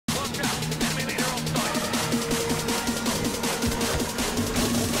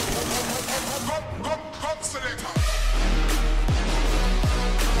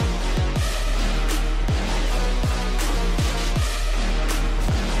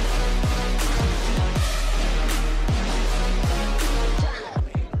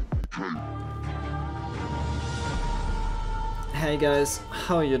Hey guys,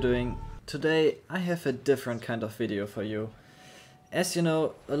 how are you doing? Today I have a different kind of video for you. As you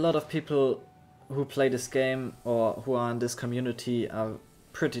know, a lot of people who play this game or who are in this community are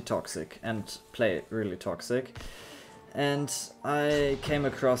pretty toxic and play really toxic. And I came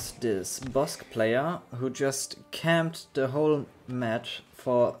across this Bosk player who just camped the whole match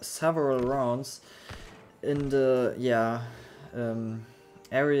for several rounds in the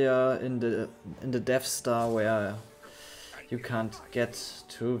area in the Death Star where you can't get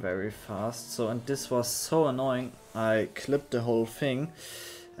to very fast. And this was so annoying. I clipped the whole thing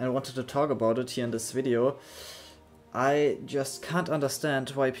and wanted to talk about it here in this video. I just can't understand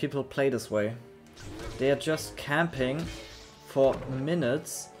why people play this way. They are just camping for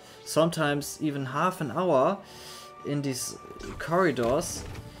minutes, sometimes even half an hour in these corridors,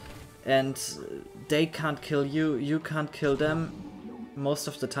 and they can't kill you, you can't kill them, most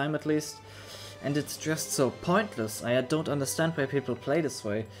of the time at least. And it's just so pointless. I don't understand why people play this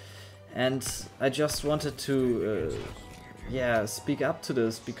way. And I just wanted to speak up to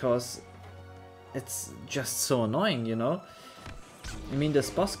this, because it's just so annoying, you know? I mean,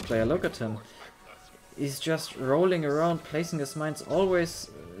 this Bosk player, look at him. He's just rolling around, placing his mines, always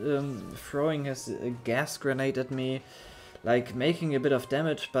throwing his gas grenade at me, like making a bit of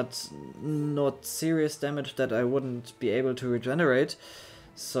damage, but not serious damage that I wouldn't be able to regenerate.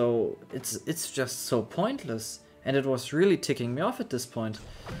 So it's just so pointless, and it was really ticking me off at this point.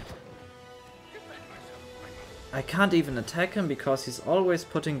 I can't even attack him because he's always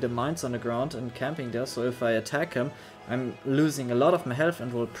putting the mines on the ground and camping there, so if I attack him I'm losing a lot of my health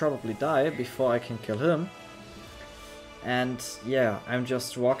and will probably die before I can kill him. And yeah, I'm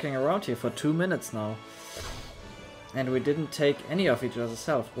just walking around here for 2 minutes now. And we didn't take any of each other's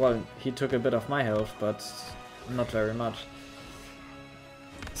health. Well, he took a bit of my health, but not very much.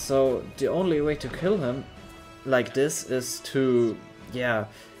 So the only way to kill him like this is to,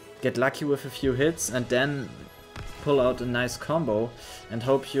 get lucky with a few hits and then pull out a nice combo and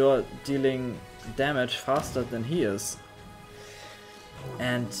hope you're dealing damage faster than he is.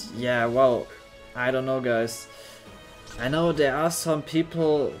 And yeah, well, I don't know guys. I know there are some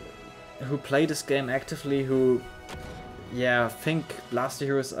people who play this game actively who, think Blaster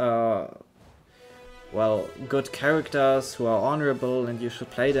Heroes are, well, good characters who are honorable and you should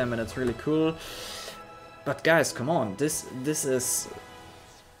play them and it's really cool. But guys, come on, this is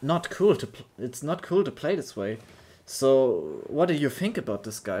not cool to it's not cool to play this way. So what do you think about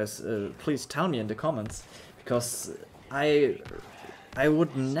this, guys? Please tell me in the comments, because I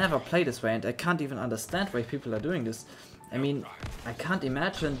would never play this way and I can't even understand why people are doing this. I mean, I can't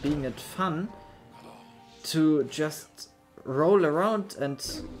imagine being it fun to just roll around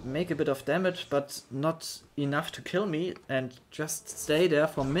and make a bit of damage, but not enough to kill me, and just stay there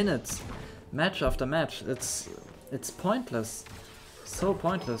for minutes, match after match. It's pointless, so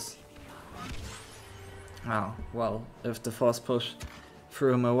pointless. Oh, well, if the force push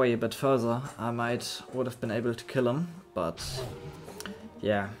threw him away a bit further, I would have been able to kill him, but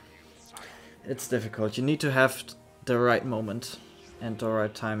yeah, it's difficult. You need to have the right moment and the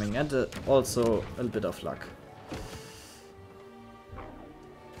right timing, and also a bit of luck.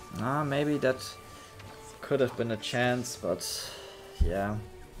 Maybe that could have been a chance, but yeah.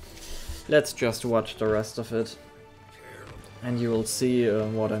 Let's just watch the rest of it and you will see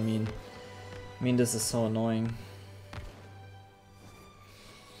what I mean. I mean, this is so annoying.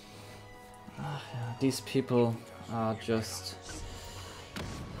 These people are just,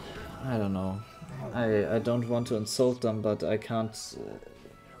 I don't know. I don't want to insult them, but I can't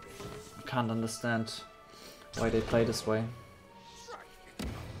understand why they play this way.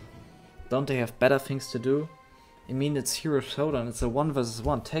 Don't they have better things to do? I mean, it's Hero Showdown, it's a 1 vs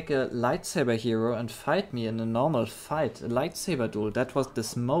 1. Take a lightsaber hero and fight me in a normal fight. A lightsaber duel, that's what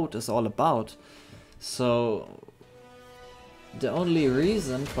this mode is all about. So the only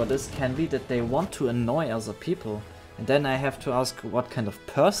reason for this can be that they want to annoy other people. And then I have to ask, what kind of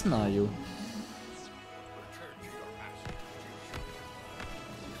person are you?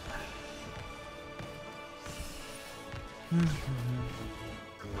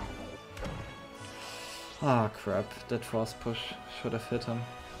 Ah, crap, that force push should have hit him.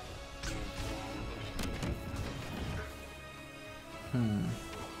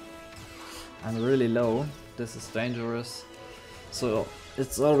 I'm really low, this is dangerous. So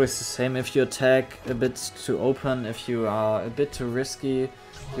it's always the same, if you attack a bit too open, if you are a bit too risky,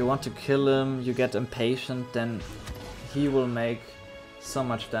 you want to kill him, you get impatient, then he will make so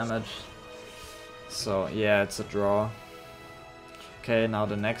much damage. So yeah, it's a draw. Okay, now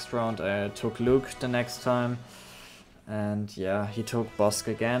the next round I took Luke the next time, and yeah, he took Bosk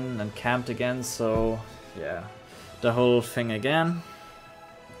again and camped again, so yeah, the whole thing again.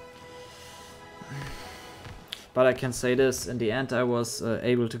 But I can say this, in the end I was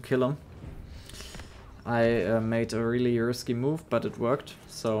able to kill him. I made a really risky move, but it worked,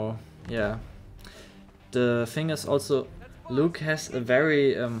 so yeah. The thing is also, Luke has a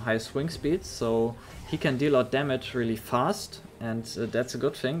very high swing speed, so he can deal out damage really fast, and that's a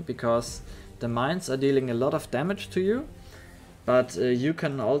good thing, because the mines are dealing a lot of damage to you, but you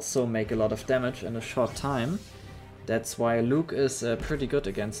can also make a lot of damage in a short time. That's why Luke is pretty good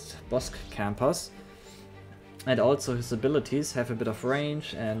against boss campers. And also his abilities have a bit of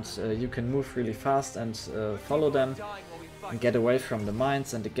range, and you can move really fast and follow them and get away from the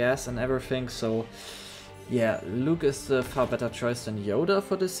mines and the gas and everything. So yeah, Luke is a far better choice than Yoda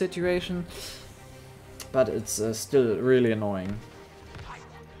for this situation, but it's still really annoying.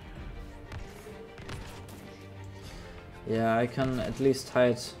 Yeah, I can at least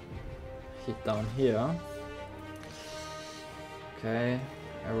hide down here. Okay,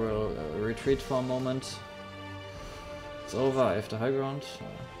 I will retreat for a moment. It's over, I have the high ground.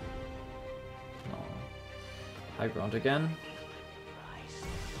 No. High ground again.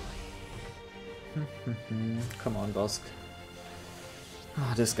 Come on, Bosk.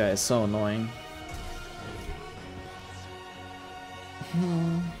 Oh, this guy is so annoying.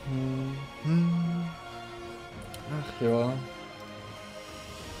 Ach ja.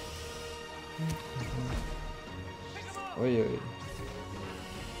 Oi, oi.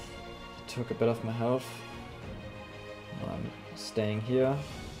 Took a bit of my health. I'm staying here.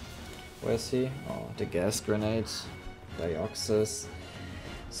 Where's he? Oh, the gas grenades. Dioxys.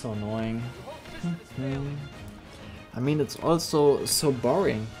 So annoying. I mean, it's also so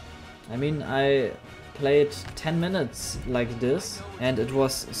boring. I mean, I played 10 minutes like this and it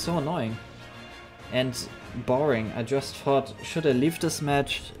was so annoying and boring. I just thought, should I leave this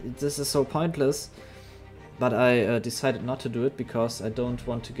match? This is so pointless. But I decided not to do it because I don't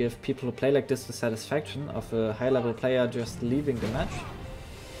want to give people who play like this the satisfaction of a high-level player just leaving the match.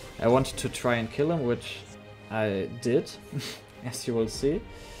 I wanted to try and kill him, which I did, as you will see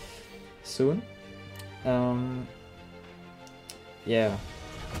soon. Yeah.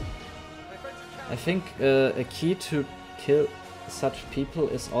 I think a key to kill such people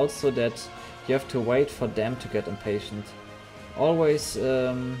is also that you have to wait for them to get impatient. Always,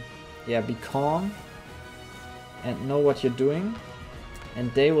 yeah, be calm and know what you're doing,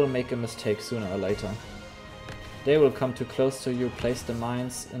 and they will make a mistake sooner or later. They will come too close to you, place the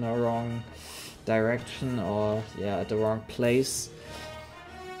mines in a wrong direction or yeah, at the wrong place,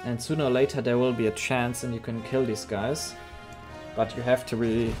 and sooner or later there will be a chance and you can kill these guys. But you have to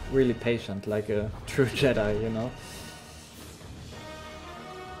be really patient, like a true Jedi, you know.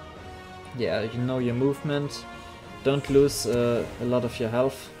 Yeah, you know your movement, don't lose a lot of your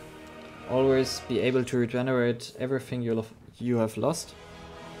health. Always be able to regenerate everything you have lost.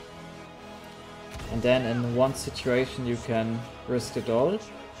 And then in one situation you can risk it all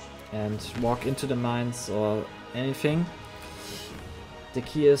and walk into the mines or anything. The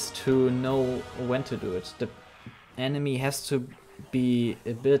key is to know when to do it. The enemy has to be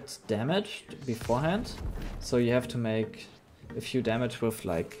a bit damaged beforehand, so you have to make a few damage with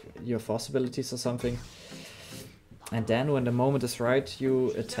like your force abilities or something. And then when the moment is right,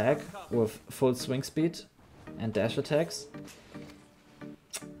 you attack with full swing speed and dash attacks.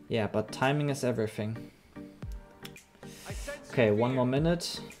 Yeah, but timing is everything. Okay, 1 more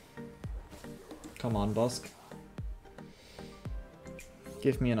minute. Come on, Bosk.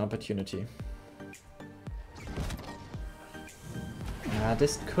 Give me an opportunity.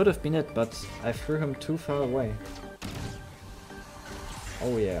 This could have been it, but I threw him too far away.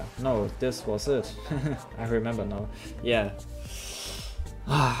 Oh yeah, no, this was it. I remember now. Yeah.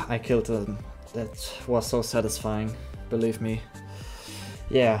 I killed him. That was so satisfying, believe me.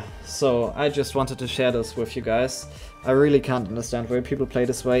 Yeah, so I just wanted to share this with you guys. I really can't understand why people play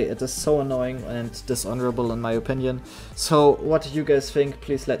this way. It is so annoying and dishonorable in my opinion. So what do you guys think?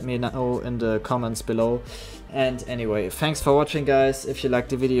 Please let me know in the comments below. And anyway, thanks for watching guys. If you liked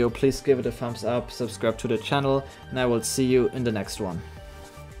the video, please give it a thumbs up, subscribe to the channel, and I will see you in the next one.